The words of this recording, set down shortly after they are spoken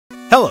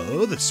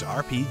Hello, this is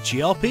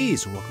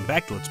RPGLPs, and welcome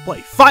back to Let's Play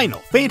Final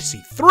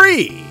Fantasy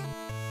III!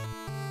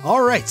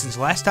 Alright, since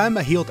last time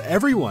I healed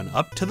everyone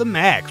up to the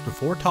max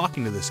before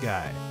talking to this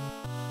guy.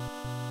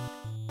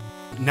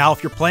 Now,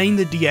 if you're playing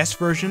the DS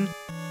version,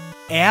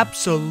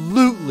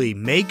 absolutely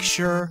make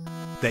sure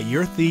that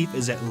your thief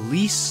is at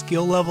least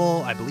skill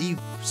level, I believe,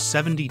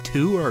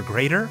 72 or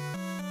greater,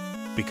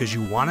 because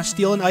you want to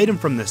steal an item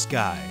from this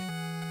guy.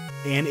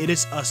 And it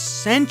is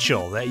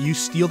essential that you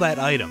steal that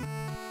item.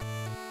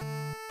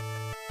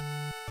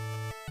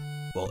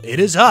 Well, it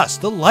is us,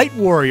 the Light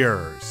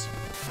Warriors!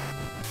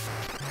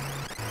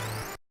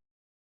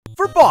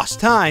 For boss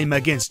time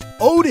against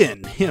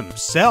Odin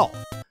himself.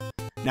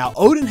 Now,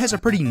 Odin has a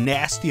pretty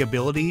nasty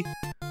ability,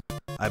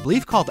 I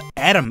believe called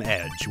Atom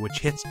Edge, which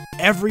hits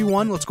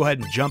everyone. Let's go ahead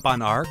and jump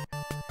on Arc.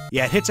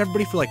 Yeah, it hits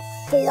everybody for like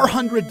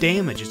 400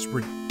 damage. It's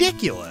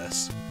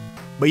ridiculous.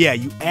 But yeah,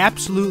 you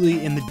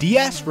absolutely, in the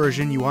DS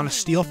version, you want to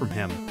steal from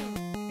him.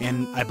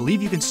 And I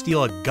believe you can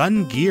steal a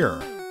gun gear,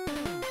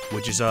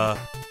 which is a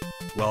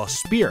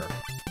spear.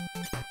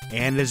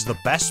 And it is the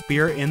best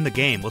spear in the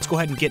game. Let's go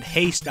ahead and get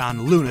haste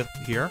on Lute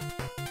here.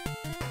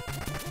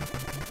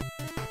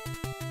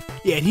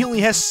 Yeah, and he only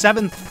has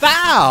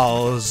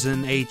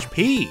 7,000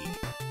 HP.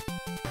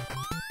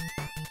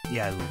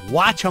 Yeah,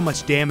 watch how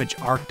much damage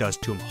Arc does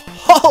to him.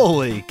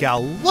 Holy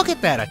cow, look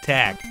at that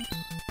attack.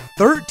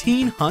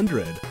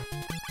 1,300.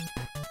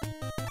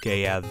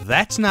 Okay, yeah,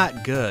 that's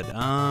not good.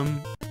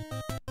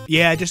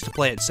 Yeah, just to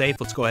play it safe,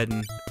 let's go ahead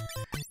and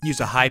use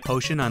a high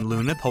potion on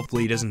Lute.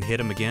 Hopefully he doesn't hit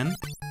him again.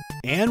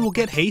 And we'll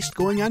get haste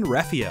going on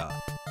Refia.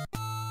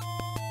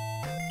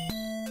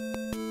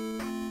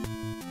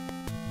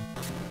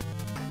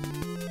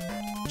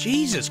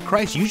 Jesus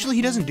Christ, usually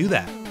he doesn't do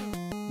that.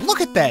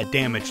 Look at that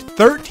damage,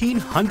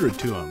 1,300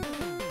 to him.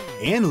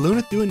 And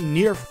Lute doing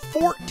near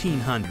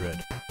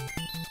 1,400.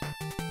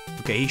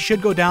 Okay, he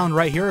should go down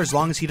right here as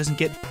long as he doesn't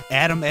get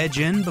Atom Edge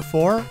in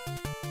before.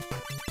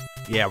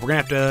 Yeah, we're gonna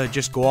have to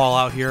just go all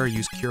out here,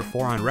 use Cure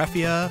 4 on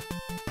Refia.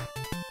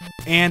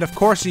 And of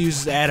course he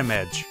uses Atom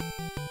Edge.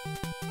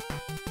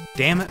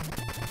 Damn it.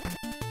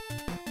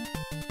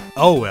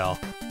 Oh well.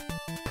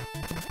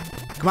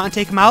 Come on,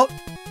 take him out.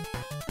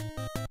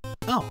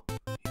 Oh.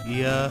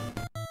 Yeah.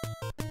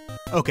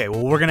 Okay,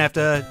 well we're gonna have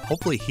to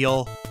hopefully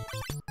heal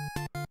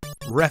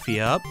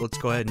Refia up. Let's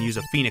go ahead and use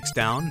a Phoenix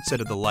down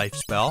instead of the life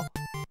spell.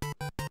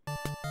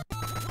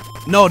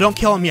 No, don't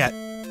kill him yet.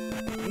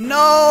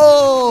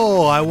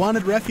 No! I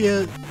wanted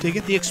Refia to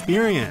get the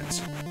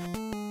experience.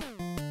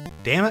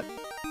 Damn it.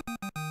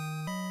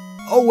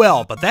 Oh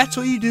well, but that's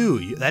what you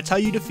do. That's how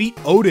you defeat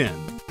Odin.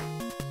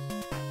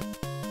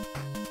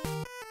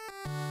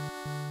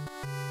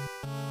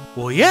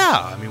 Well,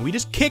 yeah, I mean, we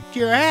just kicked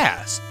your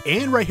ass.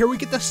 And right here we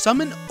get to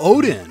summon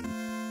Odin.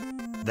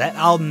 That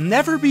I'll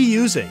never be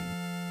using.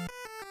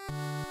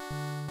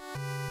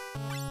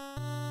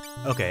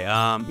 Okay,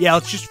 yeah,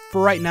 let's just,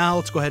 for right now,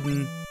 let's go ahead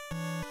and...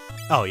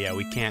 Oh yeah,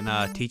 we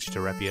can't teach to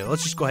Refia.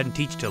 Let's just go ahead and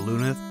teach to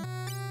Lute.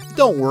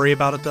 Don't worry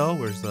about it though.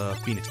 Where's the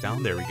Phoenix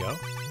down? There we go.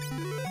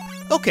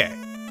 Okay.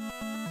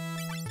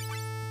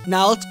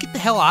 Now let's get the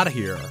hell out of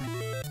here.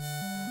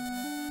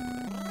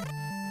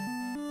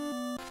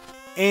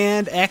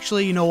 And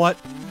actually, you know what?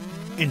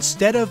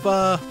 Instead of,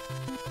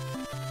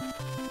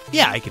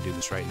 yeah, I could do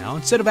this right now.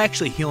 Instead of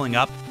actually healing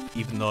up,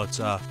 even though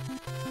it's,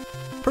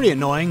 pretty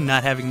annoying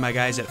not having my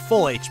guys at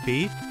full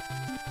HP,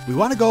 we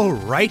want to go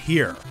right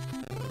here.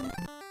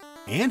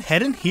 And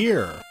head in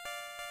here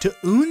to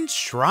Unne's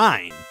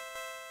Shrine.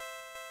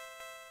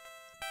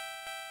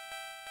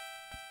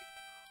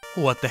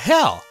 What the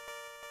hell?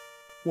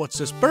 What's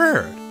this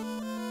bird?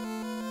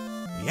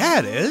 Yeah,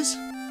 it is.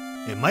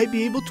 It might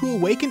be able to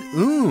awaken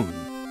Unne.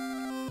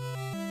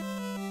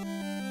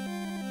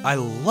 I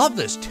love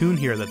this tune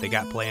here that they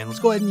got playing. Let's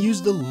go ahead and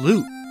use the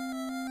lute.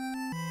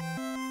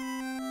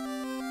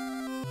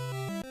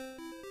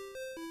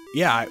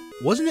 Yeah,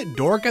 wasn't it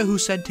Dorka who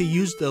said to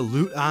use the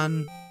lute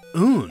on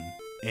Unne?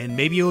 And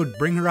maybe it would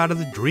bring her out of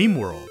the dream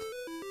world.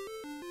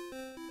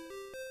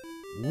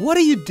 What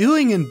are you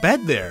doing in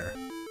bed there?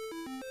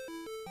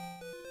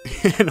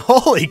 And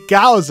holy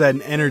cow, is that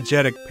an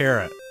energetic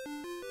parrot.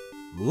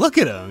 Look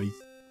at him, he's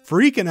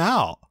freaking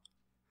out.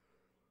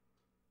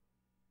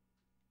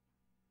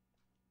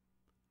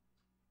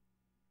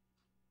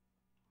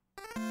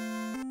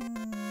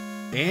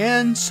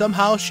 And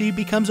somehow she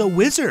becomes a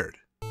wizard.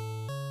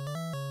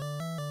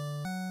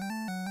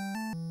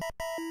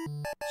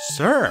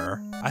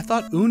 Sir, I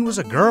thought Unne was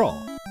a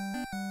girl.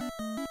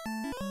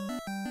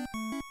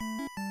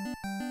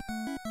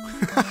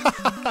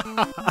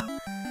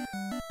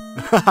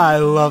 I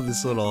love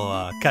this little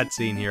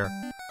cutscene here.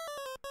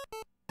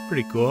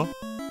 Pretty cool.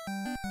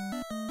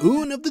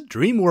 Unne of the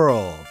Dream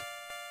World.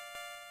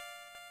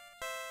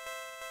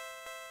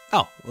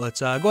 Oh, let's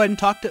go ahead and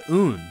talk to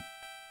Unne.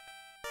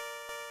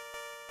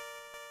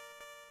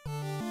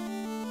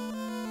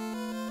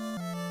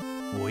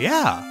 Well,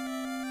 yeah.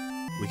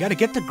 We gotta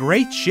get the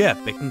great ship.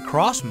 It can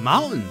cross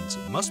mountains.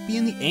 It must be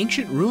in the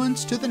ancient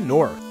ruins to the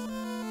north.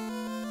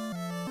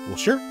 Well,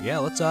 sure. Yeah,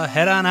 let's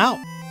head on out.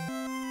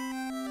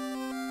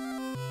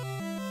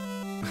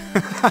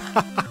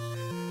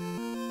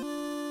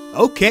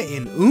 Okay,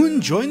 and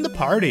Unne joined the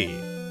party.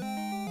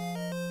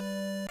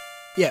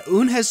 Yeah,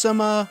 Unne has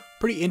some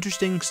pretty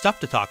interesting stuff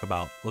to talk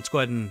about. Let's go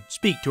ahead and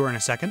speak to her in a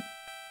second.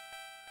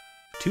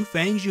 2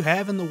 fangs you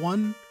have in the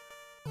one.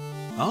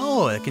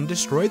 Oh, it can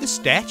destroy the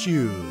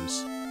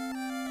statues.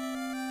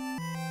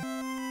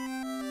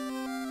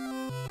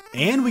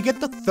 And we get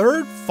the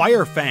 3rd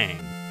fire fang.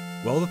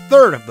 Well, the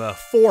 3rd of the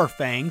 4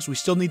 fangs. We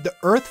still need the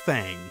earth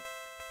fang.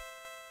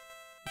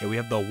 Yeah, we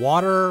have the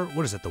water.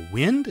 What is it? The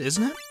wind,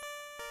 isn't it?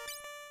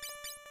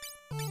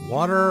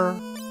 Water,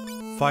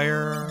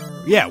 fire.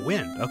 Yeah,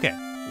 wind. Okay.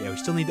 Yeah, we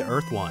still need the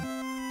earth one.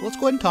 But let's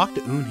go ahead and talk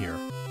to Unne here.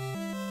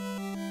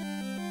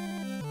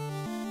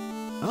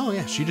 Oh,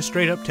 yeah, she just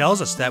straight up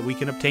tells us that we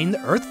can obtain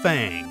the earth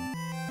fang.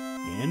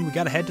 And we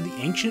gotta head to the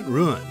ancient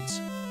ruins.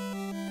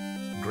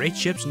 The great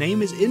ship's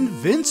name is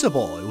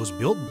Invincible. It was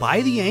built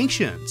by the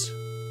ancients.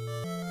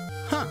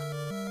 Huh.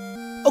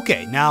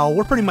 Okay, now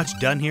we're pretty much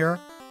done here.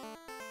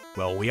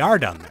 Well, we are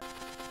done there.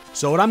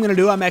 So what I'm going to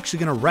do, I'm actually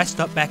going to rest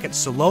up back at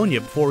Salonia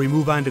before we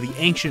move on to the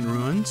ancient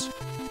ruins.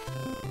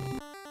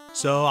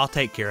 So I'll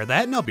take care of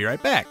that and I'll be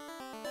right back.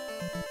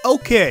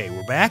 Okay,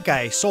 we're back.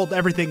 I sold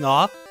everything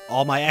off,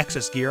 all my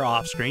excess gear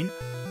off screen.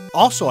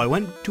 Also, I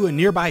went to a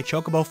nearby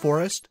chocobo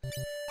forest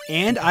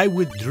and I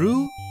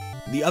withdrew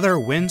the other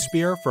wind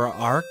spear for our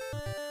arc.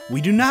 We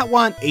do not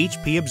want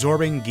HP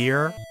absorbing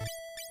gear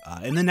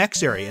in the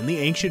next area, in the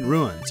ancient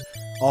ruins.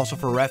 Also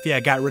for Refi, I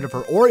got rid of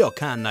her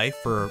Oriocon knife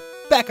for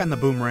back on the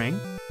boomerang.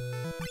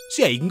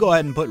 So yeah, you can go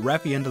ahead and put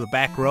Refi into the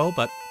back row,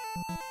 but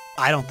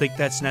I don't think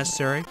that's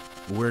necessary.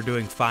 We're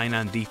doing fine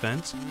on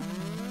defense.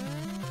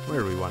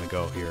 Where do we want to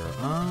go here?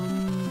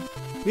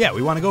 Yeah,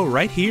 we want to go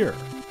right here.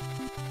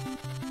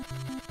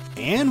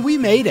 And we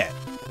made it.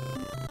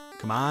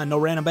 Come on, no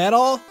random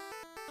battle.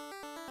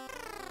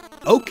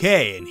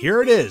 Okay, and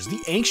here it is,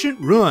 the ancient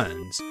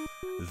ruins.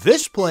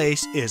 This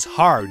place is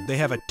hard. They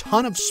have a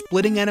ton of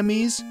splitting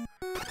enemies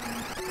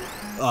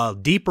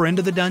deeper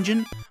into the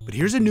dungeon. But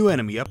here's a new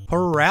enemy, a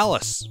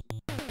Pyralis.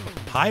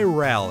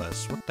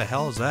 What the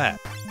hell is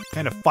that?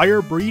 Kind of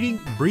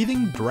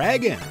fire-breathing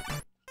dragon.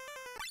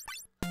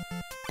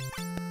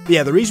 But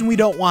yeah, the reason we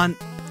don't want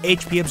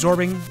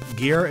HP-absorbing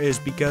gear is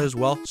because,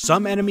 well,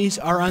 some enemies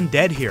are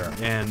undead here,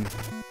 and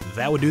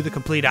that would do the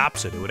complete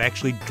opposite. It would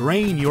actually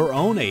drain your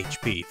own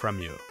HP from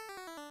you.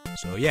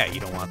 So yeah, you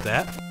don't want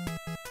that.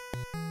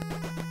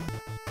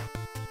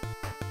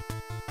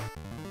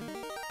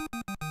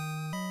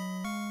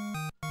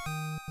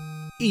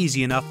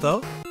 Easy enough,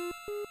 though.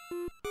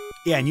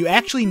 Yeah, and you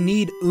actually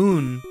need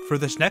Unne for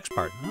this next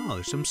part. Oh,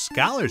 there's some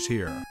scholars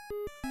here.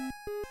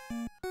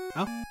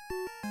 Oh.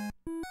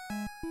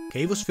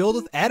 Cave was filled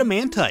with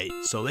adamantite,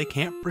 so they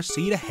can't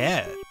proceed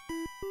ahead.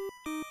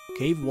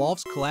 Cave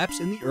walls collapse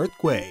in the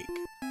earthquake.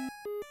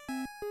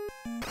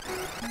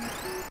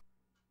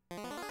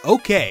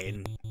 Okay,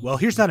 and, well,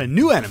 here's not a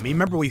new enemy.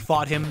 Remember we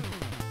fought him,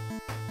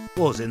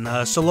 what was it, in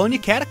the Salonia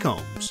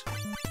Catacombs.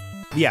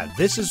 Yeah,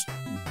 this is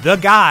the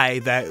guy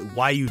that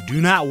why you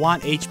do not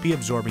want HP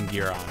absorbing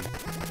gear on.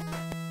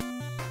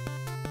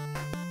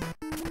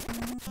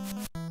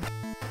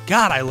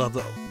 God, I love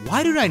the.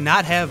 Why did I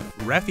not have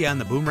Refi on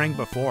the boomerang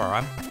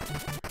before?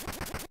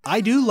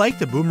 I do like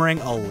the boomerang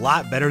a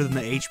lot better than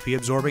the HP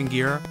absorbing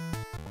gear.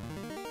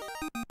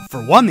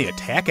 For one, the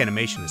attack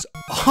animation is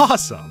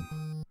awesome.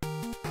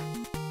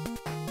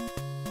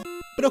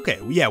 But okay,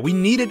 yeah, we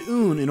needed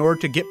Unne in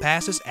order to get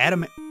past this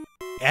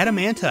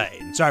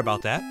adamantite. Sorry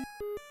about that.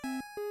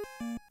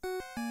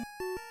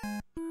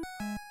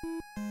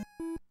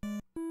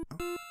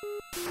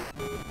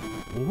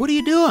 What are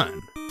you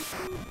doing?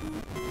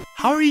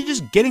 How are you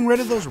just getting rid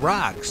of those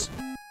rocks?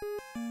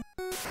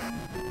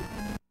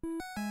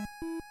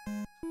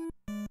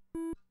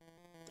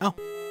 Oh,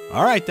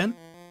 alright then.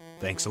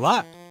 Thanks a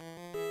lot.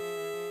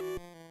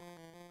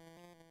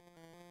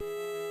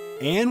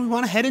 And we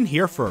want to head in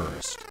here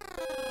first.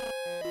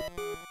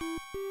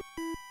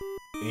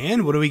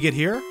 And what do we get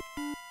here?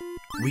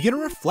 We get a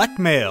reflect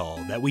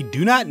mail that we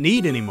do not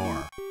need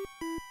anymore.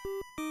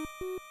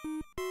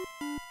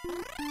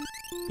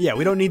 Yeah,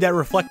 we don't need that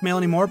reflect mail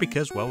anymore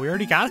because, well, we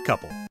already got a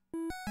couple.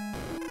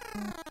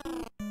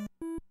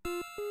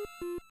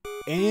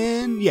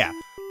 And yeah,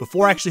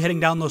 before actually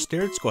heading down those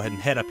stairs, let's go ahead and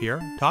head up here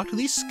and talk to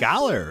these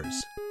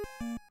scholars.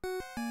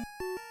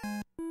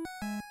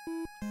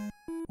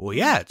 Well,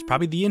 yeah, it's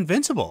probably the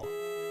Invincible.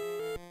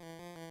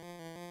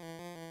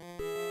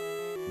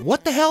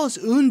 What the hell is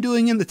Unne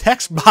doing in the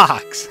text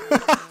box?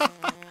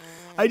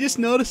 I just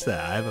noticed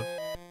that. I have a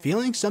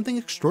feeling something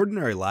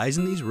extraordinary lies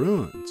in these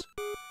ruins.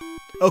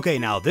 Okay,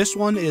 now this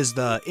one is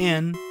the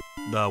inn,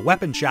 the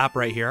weapon shop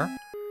right here,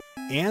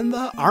 and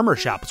the armor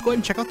shop. Let's go ahead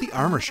and check out the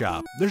armor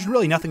shop. There's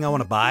really nothing I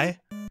want to buy.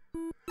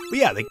 But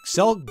yeah, they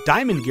sell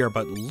diamond gear,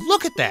 but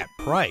look at that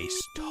price.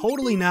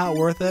 Totally not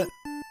worth it.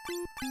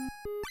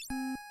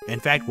 In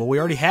fact, well, we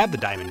already have the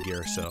diamond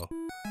gear, so.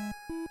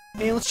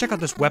 Hey, let's check out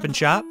this weapon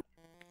shop.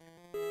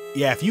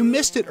 Yeah, if you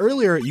missed it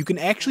earlier, you can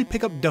actually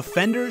pick up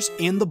Defenders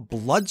and the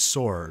Blood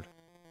Sword.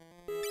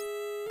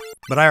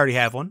 But I already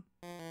have one.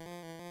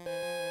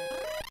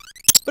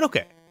 But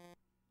okay.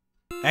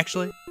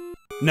 Actually,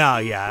 no,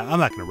 yeah, I'm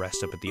not going to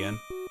rest up at the end.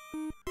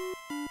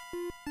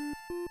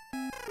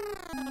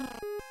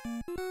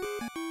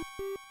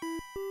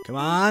 Come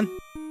on.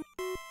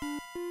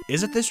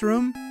 Is it this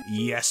room?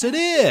 Yes, it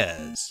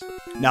is.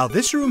 Now,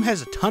 this room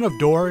has a ton of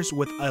doors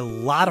with a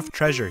lot of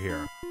treasure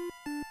here.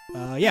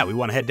 Yeah, we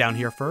want to head down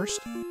here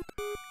first.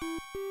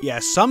 Yeah,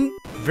 some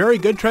very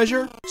good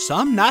treasure,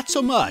 some not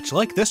so much,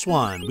 like this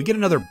one. We get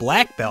another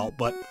black belt,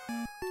 but,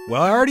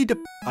 well,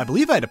 I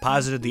believe I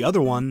deposited the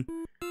other one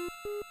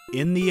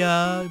in the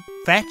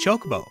fat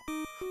chocobo.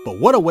 But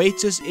what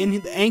awaits us in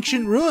the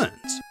ancient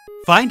ruins?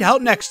 Find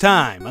out next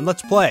time on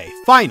Let's Play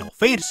Final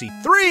Fantasy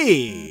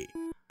III!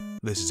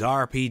 This is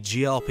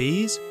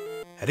RPGLPs,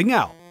 heading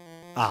out.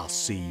 I'll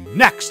see you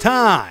next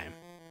time!